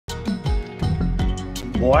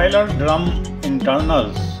Boiler drum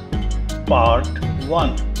internals Part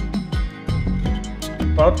 1.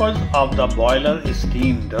 Purpose of the boiler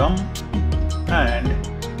steam drum and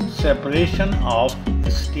separation of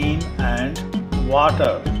steam and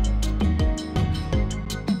water.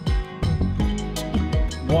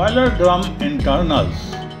 Boiler drum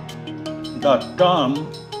internals. The term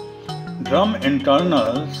drum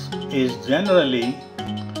internals is generally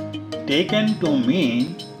taken to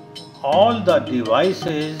mean all the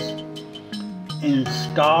devices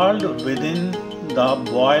installed within the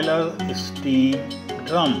boiler steam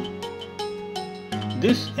drum.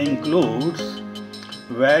 This includes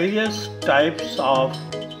various types of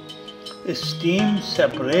steam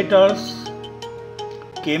separators,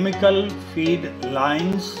 chemical feed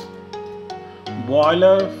lines,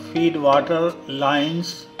 boiler feedwater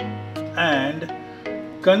lines, and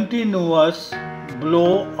continuous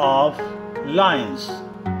blow-off lines.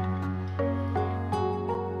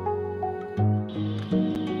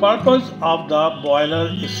 Purpose of the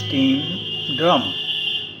boiler steam drum.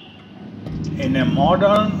 In a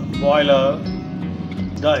modern boiler,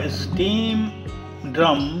 the steam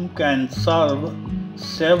drum can serve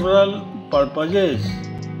several purposes.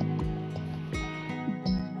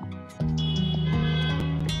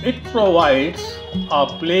 It provides a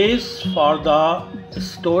place for the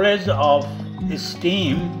storage of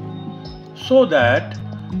steam so that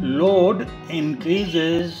load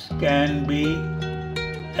increases can be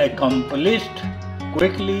accomplished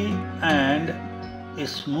quickly and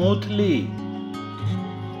smoothly.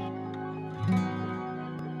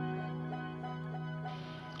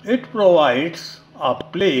 It provides a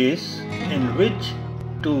place in which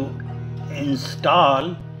to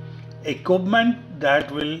install equipment that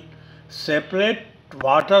will separate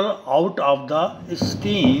water out of the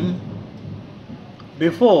steam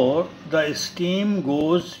before the steam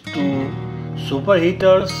goes to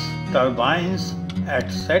superheaters, turbines,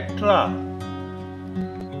 etc.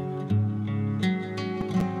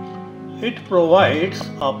 It provides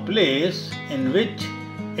a place in which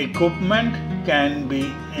equipment can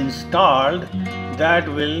be installed that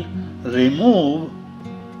will remove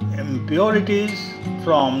impurities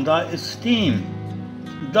from the steam,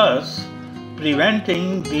 thus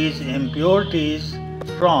preventing these impurities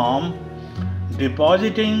from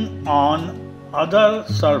depositing on other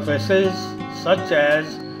surfaces such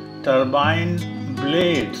as turbine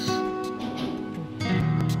blades.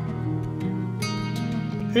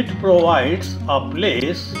 It provides a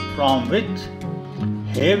place from which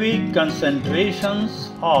heavy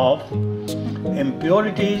concentrations of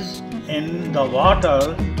impurities in the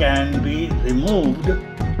water can be removed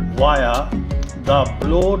via the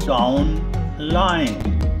blow-down line.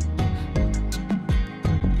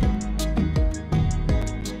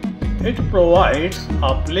 It provides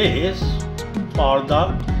a place for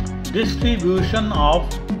the distribution of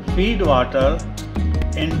feedwater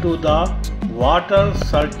into the water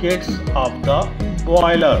circuits of the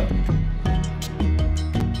boiler.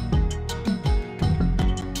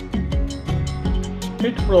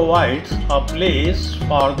 It provides a place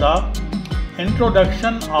for the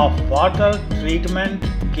introduction of water treatment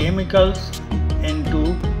chemicals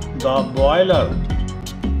into the boiler.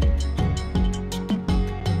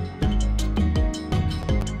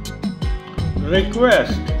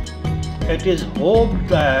 Request. It is hoped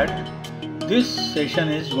that this session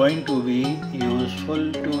is going to be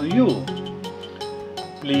useful to you.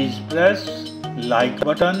 Please press like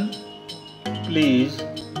button. Please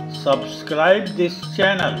subscribe this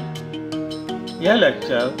channel. यह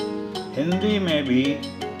lecture Hindi में भी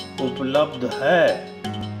उपलब्ध है।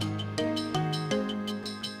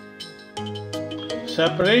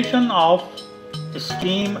 Separation of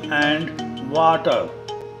steam and water.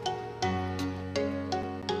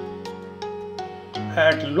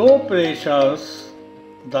 At low pressures,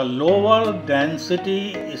 the lower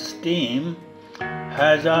density steam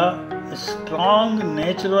has a strong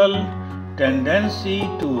natural tendency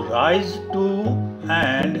to rise to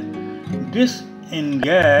and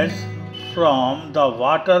disengage from the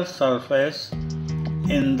water surface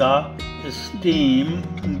in the steam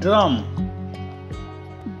drum.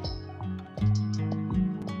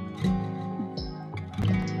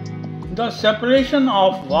 The separation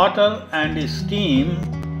of water and steam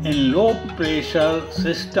in low pressure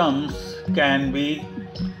systems can be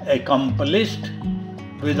accomplished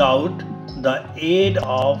without the aid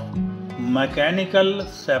of mechanical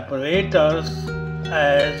separators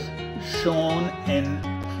as shown in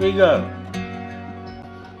figure.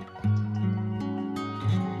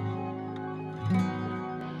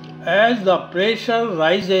 As the pressure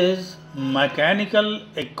rises, mechanical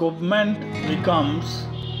equipment becomes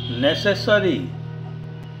necessary.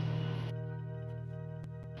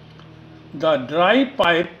 The dry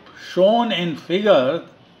pipe shown in figure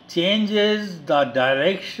changes the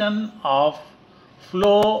direction of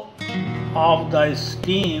flow of the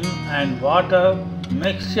steam and water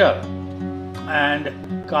mixture and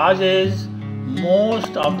causes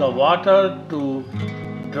most of the water to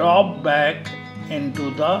drop back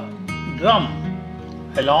into the drum,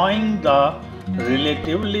 allowing the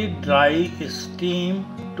relatively dry steam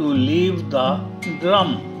to leave the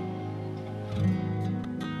drum.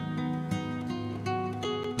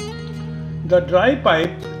 The dry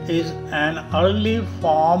pipe is an early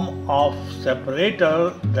form of separator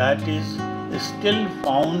that is still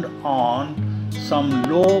found on some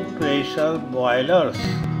low pressure boilers.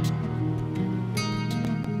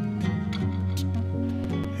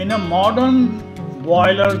 In a modern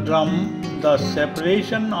boiler drum, the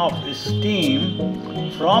separation of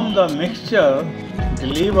steam from the mixture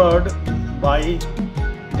delivered by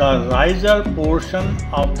the riser portion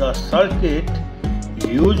of the circuit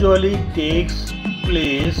usually takes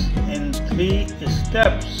place in 3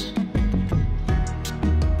 steps.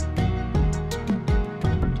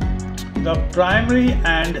 The primary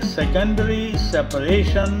and secondary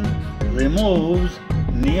separation removes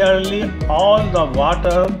nearly all the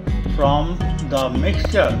water from the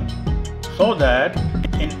mixture so that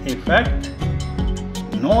in effect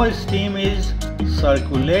no steam is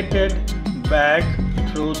circulated back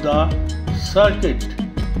through the circuit.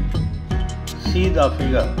 See the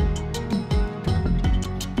figure.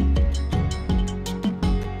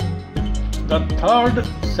 The third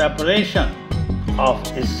separation of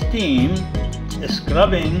steam,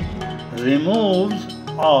 scrubbing, removes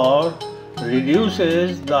or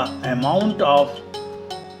reduces the amount of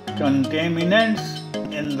contaminants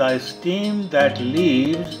in the steam that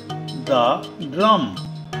leaves the drum.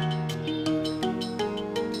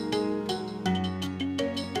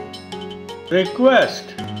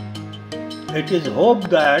 Request. It is hoped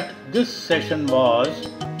that this session was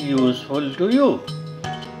useful to you.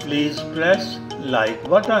 Please press like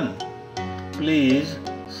button. Please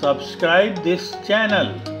subscribe this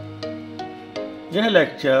channel. यह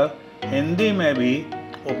lecture Hindi में भी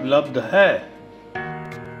उपलब्ध है.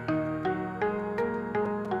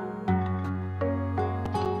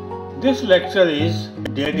 This lecture is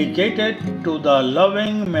dedicated to the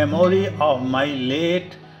loving memory of my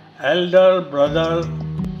late elder brother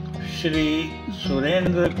Shri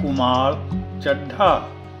Surendra Kumar Chadha.